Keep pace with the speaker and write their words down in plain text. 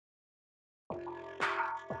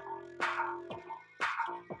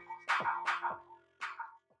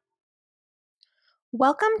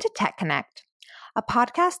Welcome to Tech Connect, a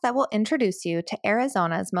podcast that will introduce you to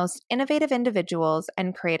Arizona's most innovative individuals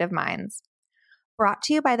and creative minds. Brought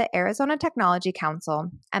to you by the Arizona Technology Council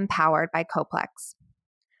and powered by Coplex.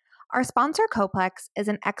 Our sponsor, Coplex, is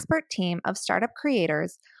an expert team of startup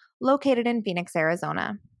creators located in Phoenix,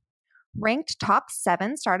 Arizona. Ranked top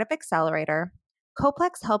 7 startup accelerator,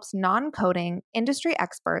 Coplex helps non-coding industry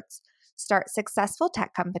experts start successful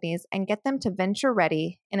tech companies and get them to venture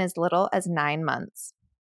ready in as little as 9 months.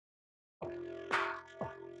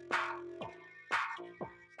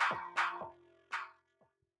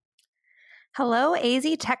 Hello, AZ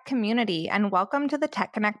Tech community, and welcome to the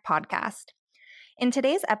Tech Connect podcast. In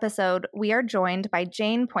today's episode, we are joined by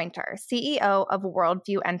Jane Pointer, CEO of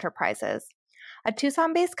Worldview Enterprises, a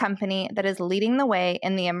Tucson-based company that is leading the way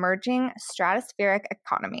in the emerging stratospheric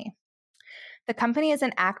economy. The company is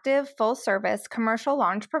an active, full-service commercial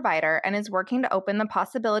launch provider and is working to open the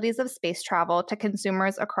possibilities of space travel to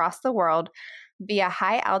consumers across the world via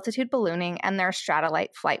high-altitude ballooning and their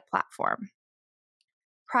Stratolite flight platform.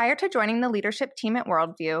 Prior to joining the leadership team at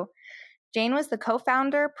Worldview, Jane was the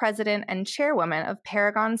co-founder, president, and chairwoman of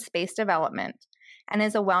Paragon Space Development and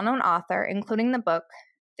is a well-known author, including the book,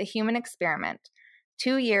 The Human Experiment,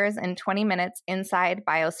 2 years and 20 minutes inside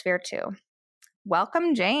Biosphere 2.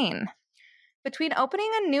 Welcome, Jane. Between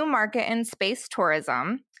opening a new market in space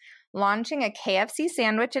tourism, launching a KFC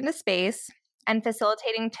sandwich into space, and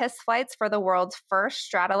facilitating test flights for the world's first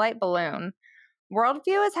Stratolite balloon,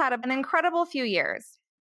 Worldview has had an incredible few years.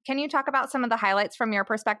 Can you talk about some of the highlights from your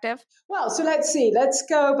perspective? Well, so let's see. Let's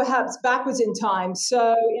go perhaps backwards in time.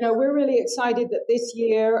 So, we're really excited that this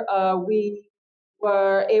year we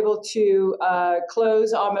were able to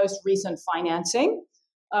close our most recent financing,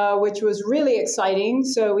 which was really exciting.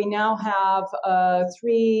 So we now have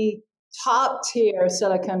 3 top-tier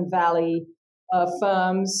Silicon Valley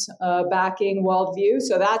firms backing Worldview.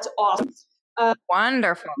 So that's awesome.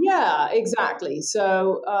 Wonderful. Yeah, exactly.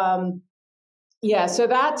 So, so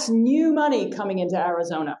that's new money coming into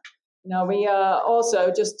Arizona. We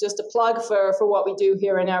also, just a plug for what we do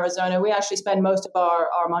here in Arizona, we actually spend most of our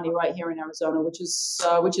money right here in Arizona, which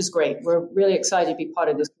is great. We're really excited to be part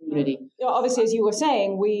of this community. Obviously, as you were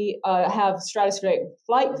saying, we have stratospheric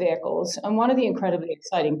flight vehicles, and one of the incredibly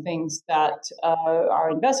exciting things that our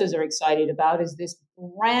investors are excited about is this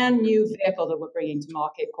brand new vehicle that we're bringing to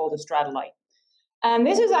market called a Stratolite. And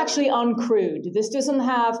this is actually uncrewed. This doesn't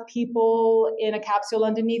have people in a capsule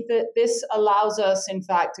underneath it. This allows us, in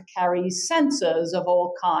fact, to carry sensors of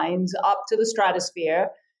all kinds up to the stratosphere,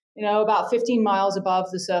 about 15 miles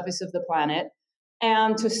above the surface of the planet,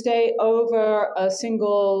 and to stay over a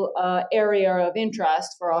single area of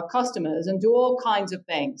interest for our customers and do all kinds of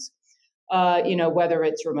things. Whether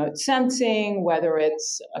it's remote sensing, whether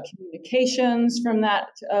it's communications from that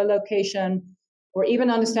location, or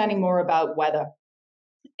even understanding more about weather.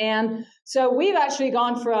 And so we've actually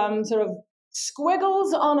gone from sort of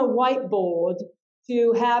squiggles on a whiteboard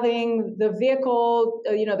to having the vehicle,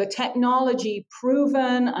 the technology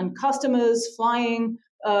proven and customers flying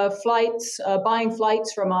flights, buying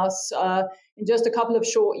flights from us in just a couple of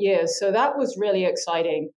short years. So that was really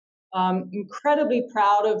exciting. Incredibly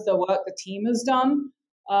proud of the work the team has done.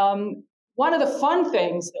 One of the fun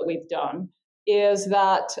things that we've done is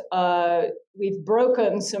that we've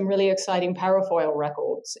broken some really exciting parafoil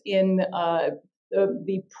records in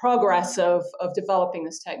the progress of developing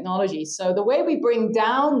this technology. So the way we bring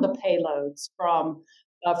down the payloads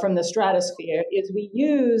from the stratosphere is we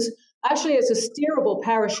use, actually it's a steerable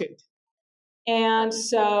parachute. And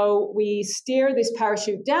so we steer this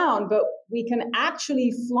parachute down, but we can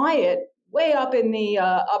actually fly it way up in the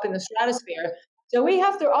stratosphere. So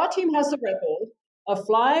our team has the record of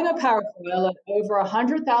flying a parafoil at over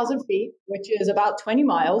 100,000 feet, which is about 20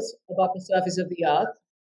 miles above the surface of the Earth.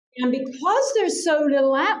 And because there's so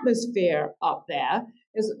little atmosphere up there,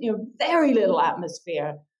 there's very little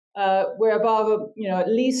atmosphere. We're above at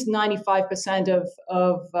least 95%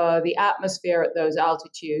 of the atmosphere at those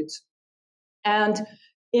altitudes. And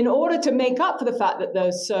in order to make up for the fact that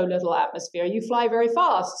there's so little atmosphere, you fly very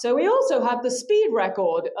fast. So we also have the speed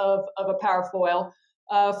record of a parafoil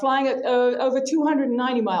flying at over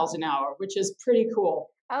 290 miles an hour, which is pretty cool.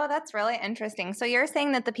 Oh, that's really interesting. So you're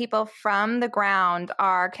saying that the people from the ground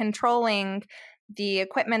are controlling the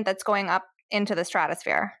equipment that's going up into the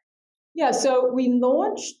stratosphere? Yeah, so we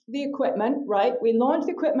launched the equipment, right? We launched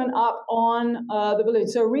the equipment up on the balloon.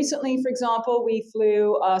 So recently, for example, we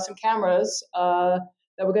flew some cameras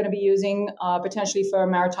that we're going to be using potentially for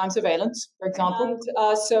maritime surveillance, for example.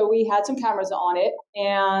 So we had some cameras on it,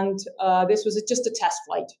 and this was just a test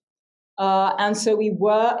flight. And so we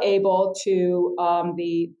were able to,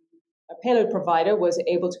 the payload provider was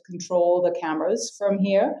able to control the cameras from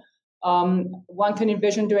here. One can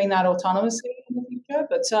envision doing that autonomously in the future,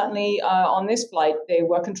 but certainly on this flight, they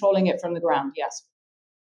were controlling it from the ground, yes.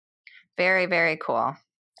 Very, very cool.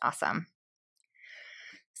 Awesome.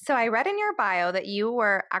 So I read in your bio that you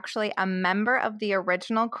were actually a member of the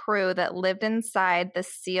original crew that lived inside the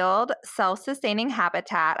sealed, self-sustaining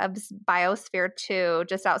habitat of Biosphere 2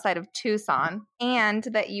 just outside of Tucson, and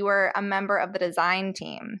that you were a member of the design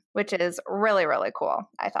team, which is really, really cool,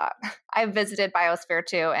 I thought. I visited Biosphere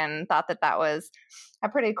 2 and thought that that was a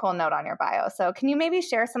pretty cool note on your bio. So can you maybe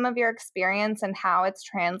share some of your experience and how it's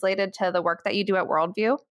translated to the work that you do at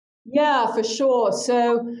Worldview? Yeah, for sure.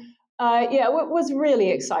 So it was really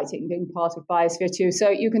exciting being part of Biosphere 2. So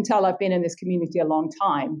you can tell I've been in this community a long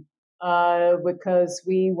time because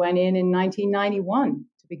we went in 1991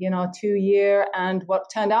 to begin our 2-year and what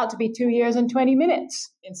turned out to be 2 years and 20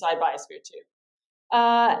 minutes inside Biosphere 2.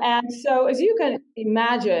 And so as you can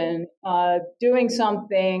imagine, doing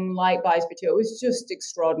something like Biosphere 2, it was just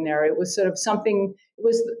extraordinary. It was sort of something, it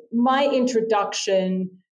was my introduction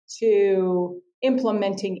to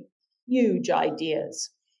implementing huge ideas.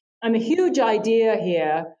 And the huge idea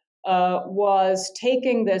here was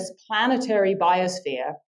taking this planetary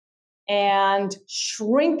biosphere and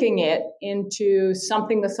shrinking it into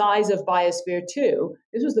something the size of Biosphere 2.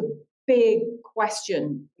 This was the big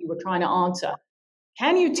question we were trying to answer.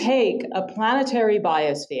 Can you take a planetary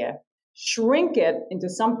biosphere, shrink it into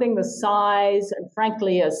something the size and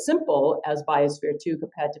frankly as simple as Biosphere 2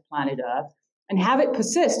 compared to planet Earth, and have it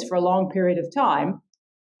persist for a long period of time?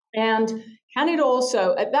 And can it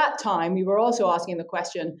also, at that time, we were also asking the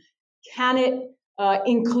question, can it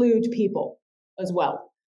include people as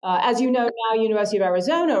well? As you know now, University of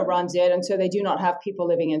Arizona runs it, and so they do not have people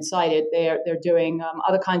living inside it. They're doing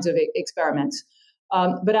other kinds of experiments.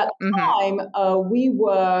 But at the time, we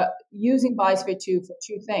were using Biosphere 2 for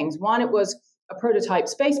two things. One, it was a prototype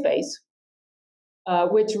space base,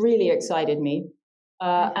 which really excited me.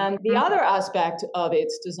 And the other aspect of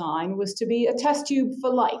its design was to be a test tube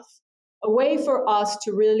for life, a way for us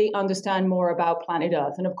to really understand more about planet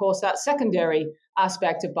Earth. And of course, that secondary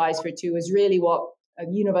aspect of Biosphere 2 is really what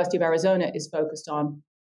University of Arizona is focused on.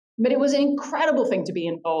 But it was an incredible thing to be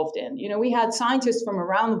involved in. We had scientists from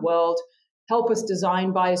around the world help us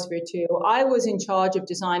design Biosphere 2. I was in charge of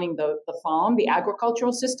designing the farm, the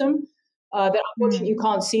agricultural system. That unfortunately you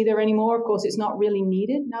can't see there anymore. Of course, it's not really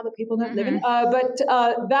needed now that people don't live in it. But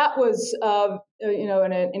that was,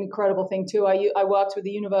 an incredible thing too. I worked with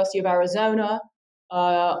the University of Arizona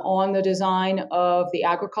on the design of the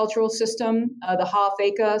agricultural system, the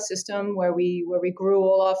half-acre system where we grew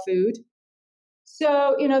all our food.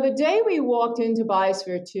 So, the day we walked into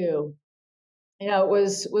Biosphere 2, it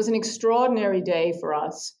was an extraordinary day for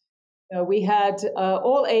us. We had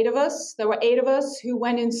all 8 of us. There were 8 of us who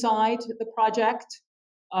went inside the project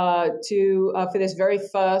for this very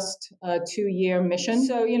first 2-year mission.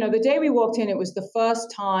 So, the day we walked in, it was the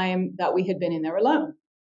first time that we had been in there alone.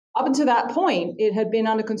 Up until that point, it had been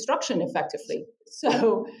under construction effectively.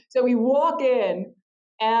 So we walk in,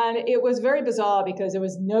 and it was very bizarre because there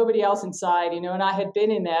was nobody else inside, and I had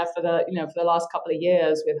been in there for the last couple of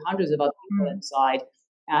years with hundreds of other people inside,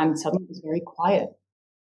 and suddenly it was very quiet.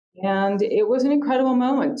 And it was an incredible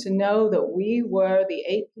moment to know that we were the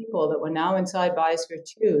 8 people that were now inside Biosphere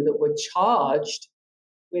 2 that were charged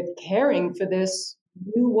with caring for this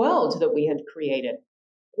new world that we had created.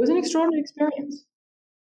 It was an extraordinary experience.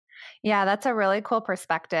 Yeah, that's a really cool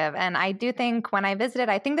perspective. And I do think when I visited,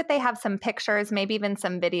 I think that they have some pictures, maybe even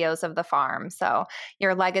some videos of the farm. So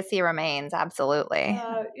your legacy remains, absolutely.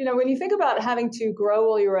 When you think about having to grow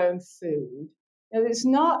all your own food, it's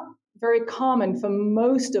not very common for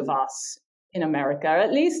most of us in America,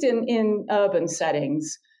 at least in urban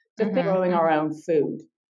settings, to think growing our own food.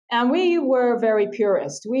 And we were very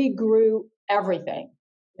purist. We grew everything.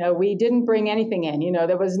 We didn't bring anything in.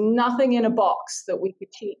 There was nothing in a box that we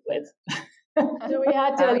could cheat with. So we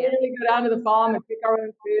had to really go down to the farm and pick our own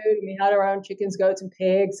food. And we had our own chickens, goats, and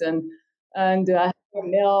pigs, and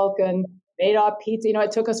milk, and made our pizza.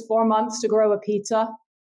 It took us 4 months to grow a pizza.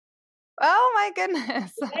 Oh my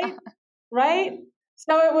goodness. Right?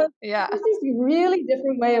 So it was this really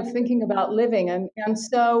different way of thinking about living. And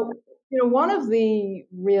so, one of the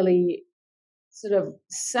really sort of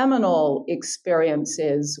seminal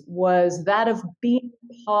experiences was that of being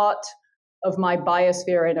part of my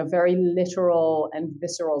biosphere in a very literal and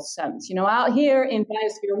visceral sense. Out here in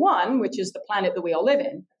Biosphere 1, which is the planet that we all live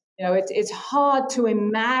in, it's hard to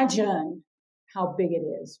imagine how big it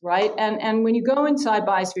is, right? And when you go inside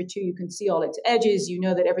Biosphere 2, you can see all its edges. You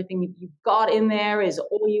know that everything you've got in there is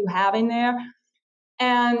all you have in there.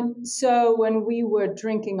 And so when we were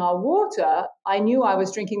drinking our water, I knew I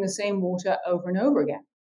was drinking the same water over and over again.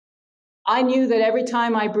 I knew that every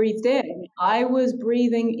time I breathed in, I was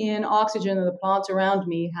breathing in oxygen that the plants around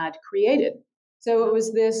me had created. So it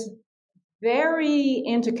was this very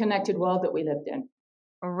interconnected world that we lived in.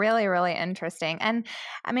 Really, really interesting. And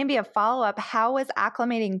maybe a follow-up, how was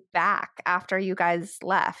acclimating back after you guys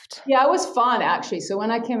left? Yeah, it was fun, actually. So when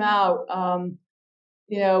I came out,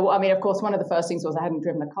 of course, one of the first things was I hadn't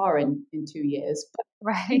driven a car in 2 years. But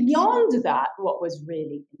right. Beyond that, what was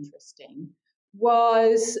really interesting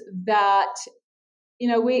was that,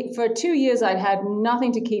 for 2 years, I'd had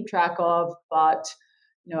nothing to keep track of but,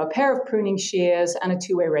 a pair of pruning shears and a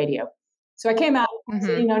two-way radio. So I came out,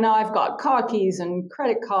 now I've got car keys and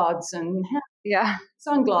credit cards and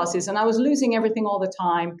sunglasses, and I was losing everything all the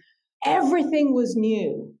time. Everything was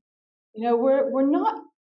new. We're not,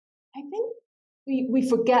 I think we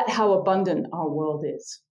forget how abundant our world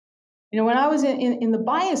is. When I was in the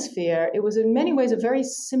biosphere, it was in many ways a very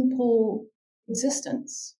simple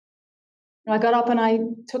existence. I got up and I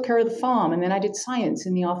took care of the farm, and then I did science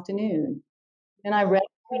in the afternoon. And I read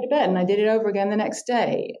to bed, and I did it over again the next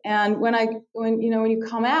day. And when you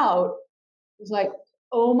come out, it's like,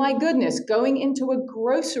 oh my goodness, going into a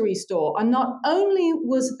grocery store, and not only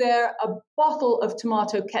was there a bottle of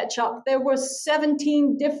tomato ketchup, there were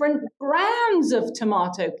 17 different brands of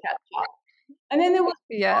tomato ketchup. And then there was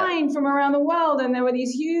wine from around the world, and there were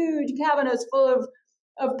these huge cabinets full of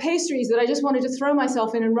pastries that I just wanted to throw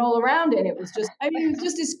myself in and roll around in. It was just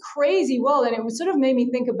this crazy world. And it sort of made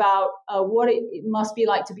me think about what it must be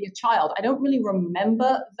like to be a child. I don't really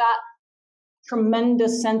remember that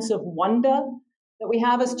tremendous sense of wonder that we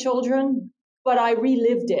have as children, but I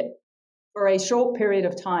relived it for a short period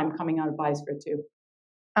of time coming out of Biosphere 2.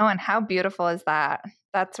 Oh, and how beautiful is that?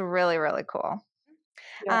 That's really, really cool.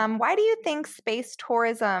 Yeah. Why do you think space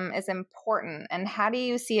tourism is important, and how do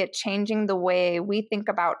you see it changing the way we think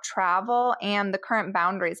about travel and the current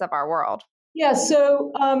boundaries of our world? Yeah,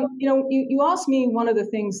 so, you asked me one of the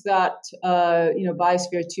things that,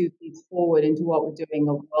 Biosphere 2 feeds forward into what we're doing,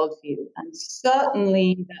 a worldview. And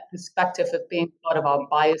certainly that perspective of being part of our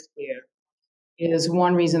biosphere is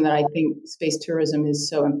one reason that I think space tourism is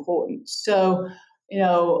so important. So,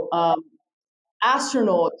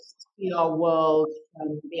 astronauts see our world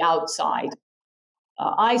from the outside.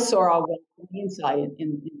 I saw our world from the inside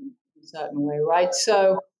in a certain way, right?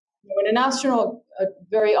 So when an astronaut,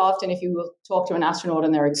 very often if you will talk to an astronaut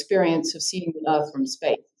and their experience of seeing the Earth from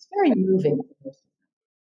space, it's very moving.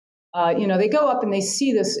 They go up and they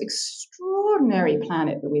see this extraordinary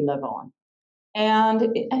planet that we live on. And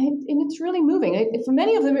it's really moving. For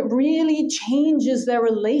many of them, it really changes their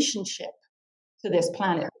relationship to this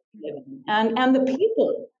planet and the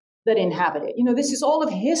people that inhabit it. This is all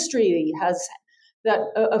of history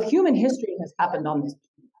of human history has happened on this planet.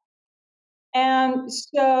 And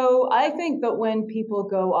so I think that when people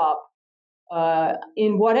go up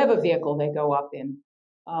in whatever vehicle they go up in,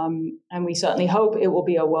 and we certainly hope it will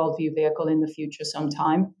be a worldview vehicle in the future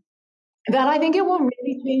sometime, that I think it will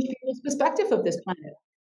really change people's perspective of this planet.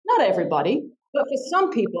 Not everybody, but for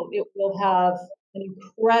some people, it will have an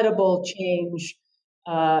incredible change,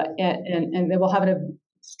 and they will have an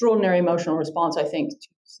extraordinary emotional response, I think, to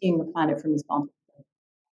seeing the planet from this vantage point.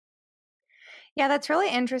 Yeah, that's really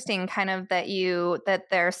interesting, kind of that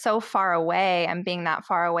they're so far away, and being that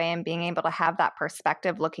far away and being able to have that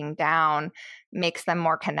perspective looking down makes them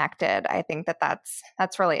more connected. I think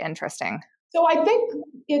that's really interesting. So I think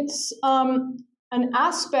it's an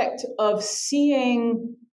aspect of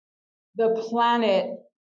seeing the planet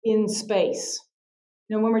in space.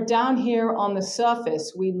 When we're down here on the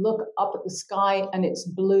surface, we look up at the sky and it's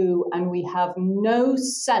blue, and we have no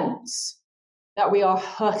sense that we are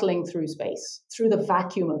hurtling through space, through the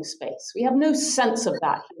vacuum of space. We have no sense of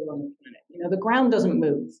that here on the planet. The ground doesn't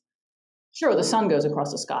move. Sure, the sun goes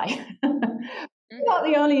across the sky. It's not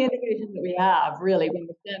the only indication that we have, really, when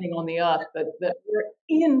we're standing on the Earth, that we're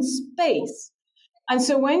in space. And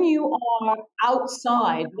so when you are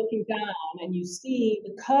outside looking down and you see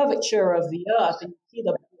the curvature of the Earth and you see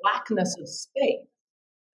the blackness of space,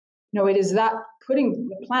 it is that putting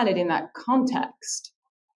the planet in that context.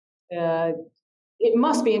 It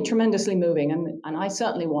must be tremendously moving, and I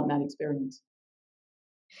certainly want that experience.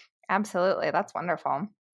 Absolutely. That's wonderful.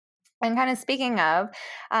 And kind of speaking of,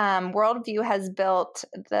 Worldview has built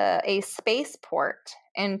a spaceport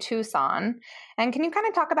in Tucson. And can you kind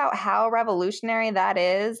of talk about how revolutionary that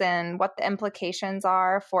is and what the implications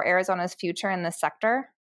are for Arizona's future in this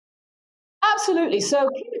sector? Absolutely. So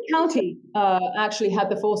Kingman County actually had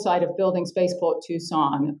the foresight of building Spaceport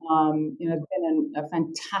Tucson. Been a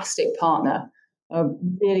fantastic partner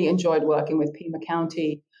really enjoyed working with Pima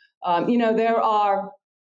County. There are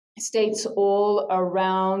states all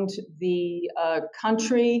around the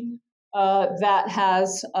country that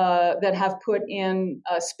have put in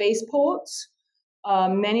spaceports.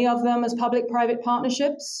 Many of them as public-private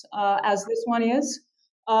partnerships, as this one is.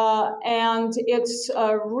 And it's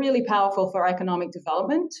really powerful for economic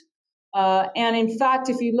development. And in fact,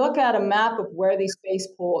 if you look at a map of where these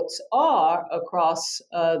spaceports are across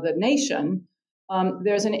the nation,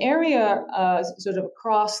 there's an area sort of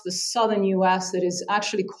across the southern U.S. that is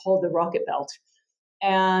actually called the Rocket Belt.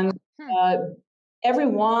 And every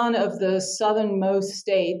one of the southernmost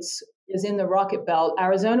states is in the Rocket Belt.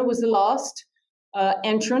 Arizona was the last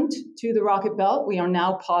entrant to the Rocket Belt. We are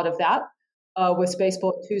now part of that with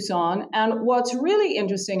Spaceport Tucson. And what's really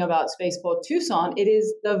interesting about Spaceport Tucson, it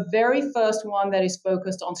is the very first one that is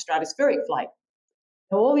focused on stratospheric flight.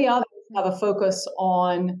 All the others have a focus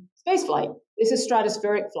on space flight. This is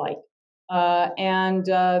stratospheric flight. And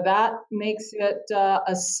that makes it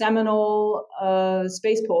a seminal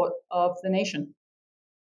spaceport of the nation.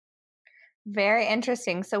 Very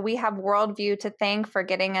interesting. So we have Worldview to thank for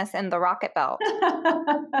getting us in the Rocket Belt.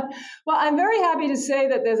 Well, I'm very happy to say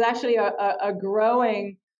that there's actually a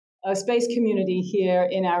growing space community here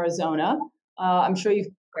in Arizona. I'm sure you've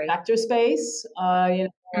heard of Vector Space.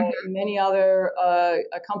 Many other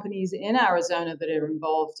companies in Arizona that are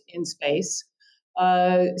involved in space.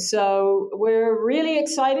 So we're really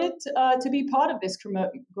excited to be part of this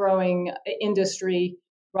growing industry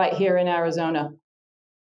right here in Arizona.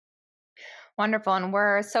 Wonderful. And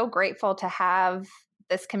we're so grateful to have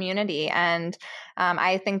this community. And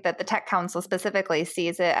I think that the Tech Council specifically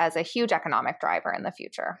sees it as a huge economic driver in the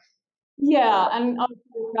future. Yeah, and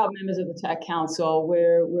we're proud members of the Tech Council.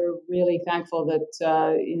 We're really thankful that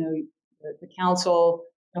the council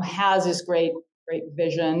has this great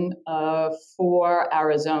vision for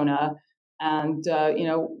Arizona, and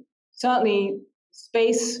certainly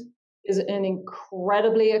space is an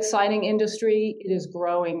incredibly exciting industry. It is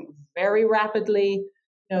growing very rapidly.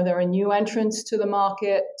 There are new entrants to the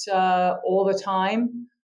market all the time,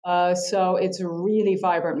 so it's a really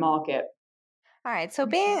vibrant market. All right. So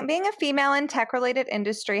being a female in tech-related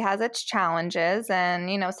industry has its challenges, and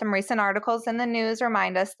some recent articles in the news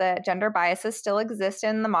remind us that gender biases still exist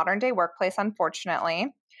in the modern day workplace, unfortunately.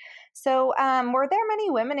 So were there many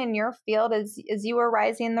women in your field as you were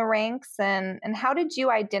rising the ranks, and how did you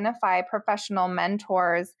identify professional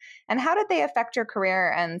mentors, and how did they affect your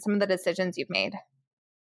career and some of the decisions you've made?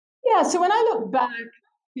 Yeah. So when I look back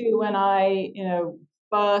to when I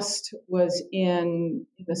first was in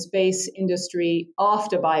the space industry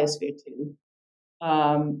after Biosphere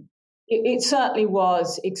 2, it certainly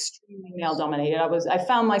was extremely male dominated. I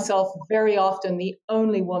found myself very often the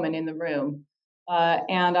only woman in the room,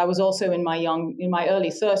 and I was also in my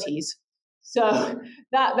early 30s. So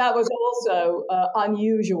that was also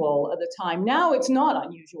unusual at the time. Now it's not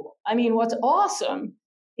unusual. I mean, what's awesome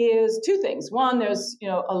is two things. One, there's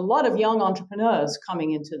a lot of young entrepreneurs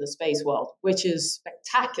coming into the space world, which is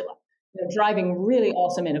spectacular, driving really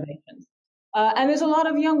awesome innovations. And there's a lot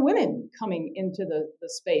of young women coming into the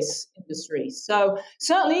space industry. So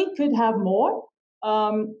certainly could have more,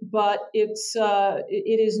 but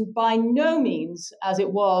it is by no means as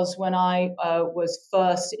it was when I was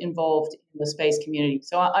first involved in the space community.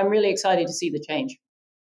 So I'm really excited to see the change.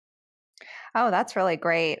 Oh, that's really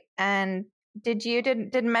great. And did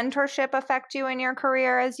mentorship affect you in your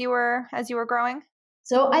career as you were growing?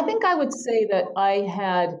 So I think I would say that I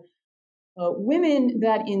had women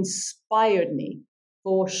that inspired me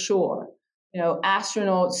for sure.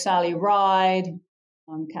 Astronaut Sally Ride,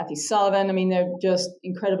 Kathy Sullivan. I mean, they're just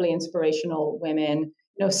incredibly inspirational women.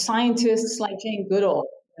 Scientists like Jane Goodall.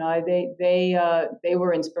 They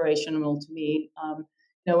were inspirational to me.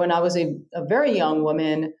 When I was a very young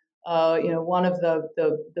woman. One of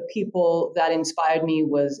the people that inspired me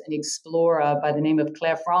was an explorer by the name of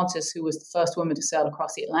Claire Francis, who was the first woman to sail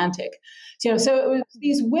across the Atlantic. So it was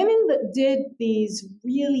these women that did these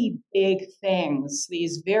really big things,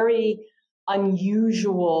 these very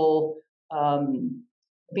unusual,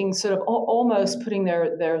 being sort of almost putting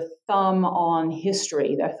their thumb on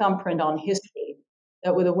history, their thumbprint on history,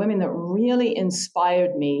 that were the women that really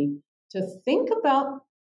inspired me to think about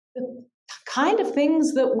the kind of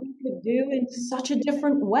things that we could do in such a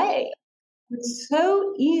different way. It's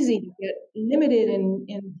so easy to get limited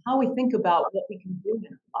in how we think about what we can do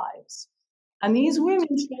in our lives. And these women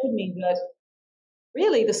showed me that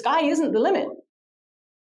really the sky isn't the limit.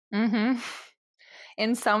 Mm-hmm.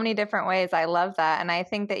 In so many different ways. I love that. And I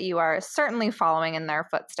think that you are certainly following in their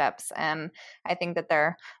footsteps. And I think that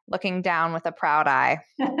they're looking down with a proud eye.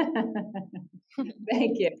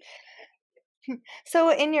 Thank you.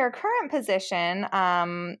 So, in your current position,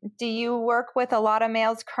 do you work with a lot of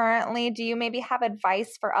males currently? Do you maybe have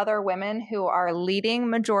advice for other women who are leading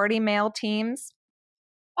majority male teams?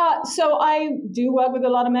 So I do work with a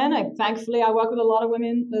lot of men. Thankfully, I work with a lot of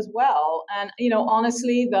women as well. And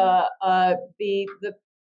honestly, the I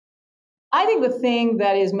think the thing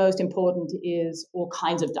that is most important is all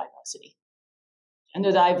kinds of diversity,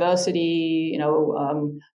 gender diversity.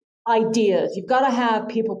 Ideas. You've got to have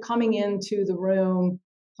people coming into the room,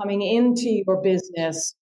 coming into your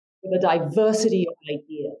business with a diversity of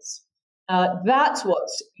ideas. That's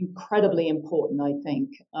what's incredibly important, I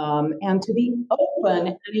think, and to be open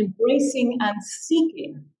and embracing and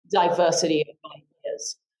seeking diversity of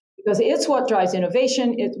ideas, because it's what drives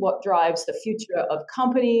innovation, it's what drives the future of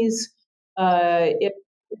companies.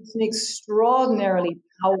 It's an extraordinarily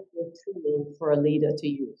powerful tool for a leader to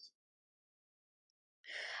use.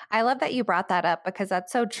 I love that you brought that up because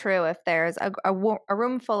that's so true. If there's a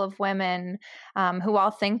room full of women who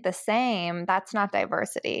all think the same, that's not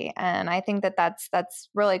diversity. And I think that that's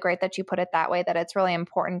really great that you put it that way, that it's really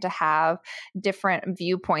important to have different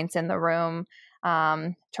viewpoints in the room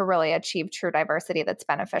to really achieve true diversity that's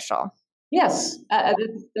beneficial. Yes, that's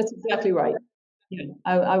exactly right. Yeah,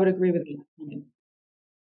 I would agree with you.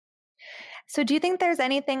 So do you think there's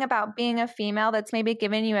anything about being a female that's maybe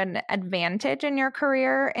given you an advantage in your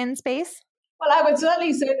career in space? Well, I would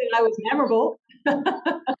certainly say that I was memorable. Yeah.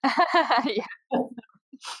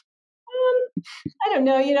 I don't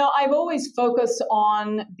know. I've always focused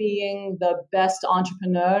on being the best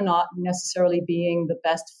entrepreneur, not necessarily being the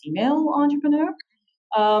best female entrepreneur.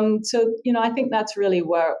 So, I think that's really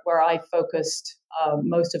where I focused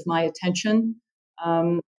most of my attention.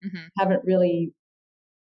 Haven't really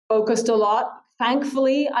focused a lot.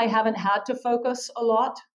 Thankfully, I haven't had to focus a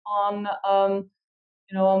lot on, on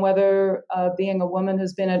whether being a woman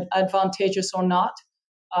has been advantageous or not.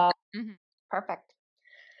 Perfect.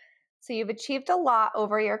 So you've achieved a lot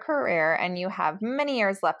over your career and you have many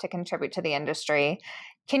years left to contribute to the industry.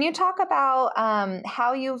 Can you talk about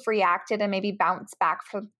how you've reacted and maybe bounced back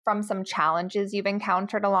from some challenges you've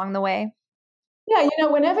encountered along the way? Yeah,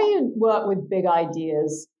 whenever you work with big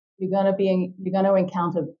ideas, you're going to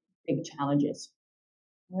encounter big challenges.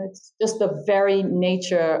 It's just the very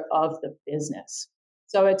nature of the business.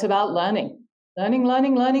 So it's about learning. You're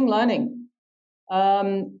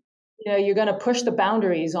going to push the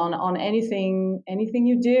boundaries on anything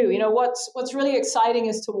you do. What's really exciting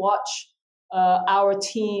is to watch our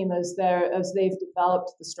team as they've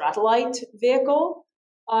developed the Stratolite vehicle.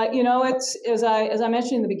 It's as I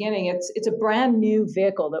mentioned in the beginning, it's a brand new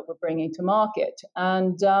vehicle that we're bringing to market,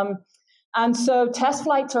 and so test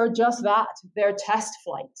flights are just that. They're test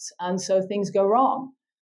flights, and so things go wrong.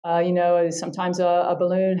 Sometimes a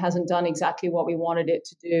balloon hasn't done exactly what we wanted it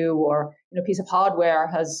to do, or a piece of hardware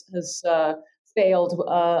has failed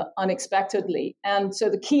unexpectedly. And so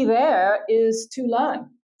the key there is to learn.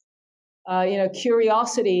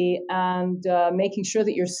 Curiosity and making sure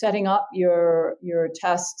that you're setting up your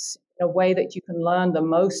tests in a way that you can learn the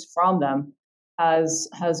most from them has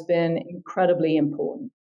been incredibly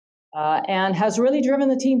important and has really driven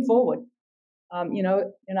the team forward.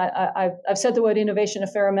 And I've said the word innovation a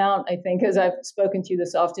fair amount, I think, as I've spoken to you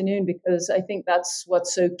this afternoon, because I think that's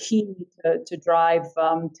what's so key to drive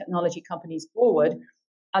technology companies forward.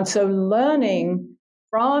 And so learning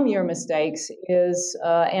from your mistakes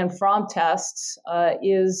and from tests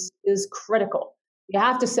is critical. You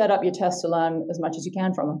have to set up your tests to learn as much as you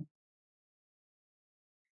can from them.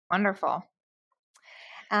 Wonderful.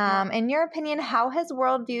 In your opinion, how has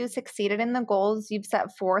Worldview succeeded in the goals you've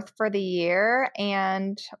set forth for the year,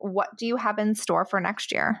 and what do you have in store for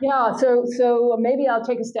next year? Yeah, so maybe I'll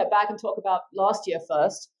take a step back and talk about last year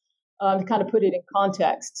first, to kind of put it in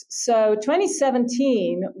context. So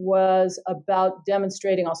 2017 was about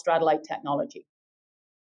demonstrating our Stratolite technology.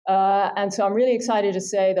 And so I'm really excited to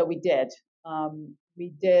say that we did.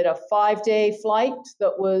 We did a 5-day flight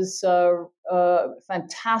that was a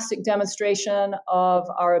fantastic demonstration of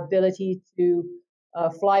our ability to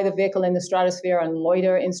fly the vehicle in the stratosphere and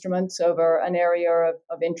loiter instruments over an area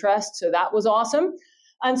of interest. So that was awesome.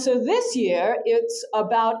 And so this year, it's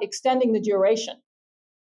about extending the duration.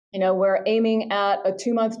 We're aiming at a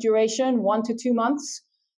 2-month duration, 1 to 2 months.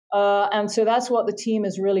 And so that's what the team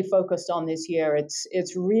is really focused on this year.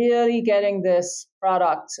 It's really getting this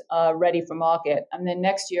product ready for market. And then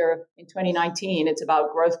next year, in 2019, it's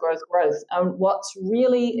about growth. And what's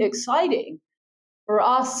really exciting for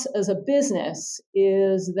us as a business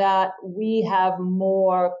is that we have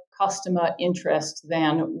more customer interest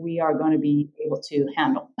than we are going to be able to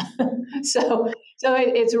handle. so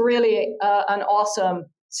it's really an awesome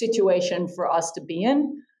situation for us to be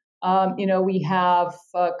in. We have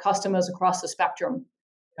customers across the spectrum,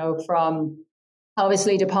 from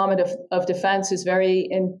obviously Department of Defense is very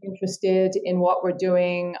interested in what we're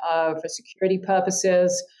doing for security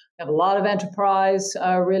purposes. We have a lot of enterprise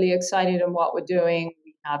really excited in what we're doing.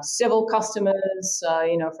 We have civil customers,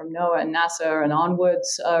 from NOAA and NASA and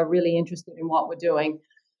onwards, really interested in what we're doing.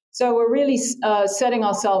 So we're really setting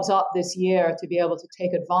ourselves up this year to be able to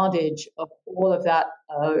take advantage of all of that,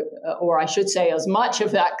 or I should say as much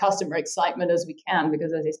of that customer excitement as we can,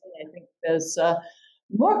 because as I say, I think there's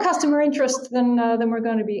more customer interest than we're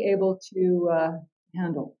going to be able to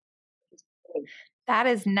handle. That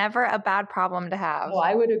is never a bad problem to have. Oh,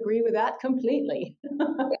 I would agree with that completely.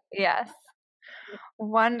 Yes.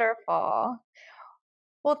 Wonderful.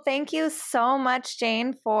 Well, thank you so much,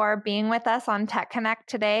 Jane, for being with us on Tech Connect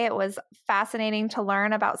today. It was fascinating to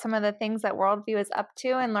learn about some of the things that Worldview is up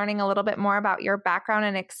to and learning a little bit more about your background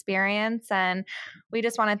and experience. And we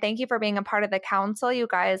just want to thank you for being a part of the council. You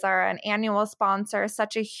guys are an annual sponsor,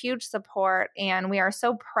 such a huge support, and we are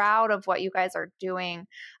so proud of what you guys are doing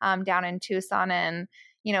down in Tucson. And,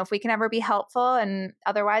 if we can ever be helpful, and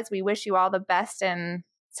otherwise, we wish you all the best in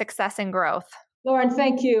success and growth. Lauren,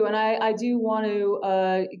 thank you. And I do want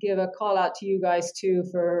to give a call out to you guys, too,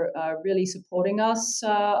 for really supporting us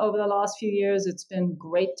over the last few years. It's been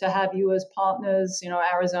great to have you as partners.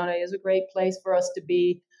 Arizona is a great place for us to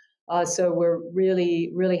be. So we're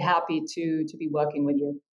really, really happy to be working with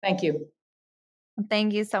you. Thank you.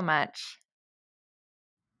 Thank you so much.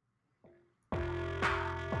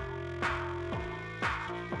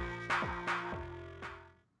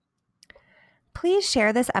 Please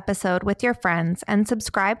share this episode with your friends and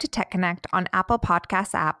subscribe to Tech Connect on Apple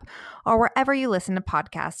Podcasts app or wherever you listen to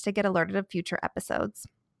podcasts to get alerted of future episodes.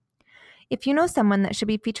 If you know someone that should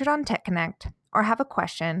be featured on Tech Connect or have a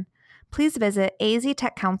question, please visit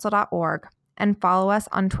aztechcouncil.org and follow us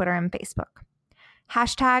on Twitter and Facebook.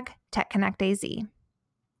 #TechConnectAZ.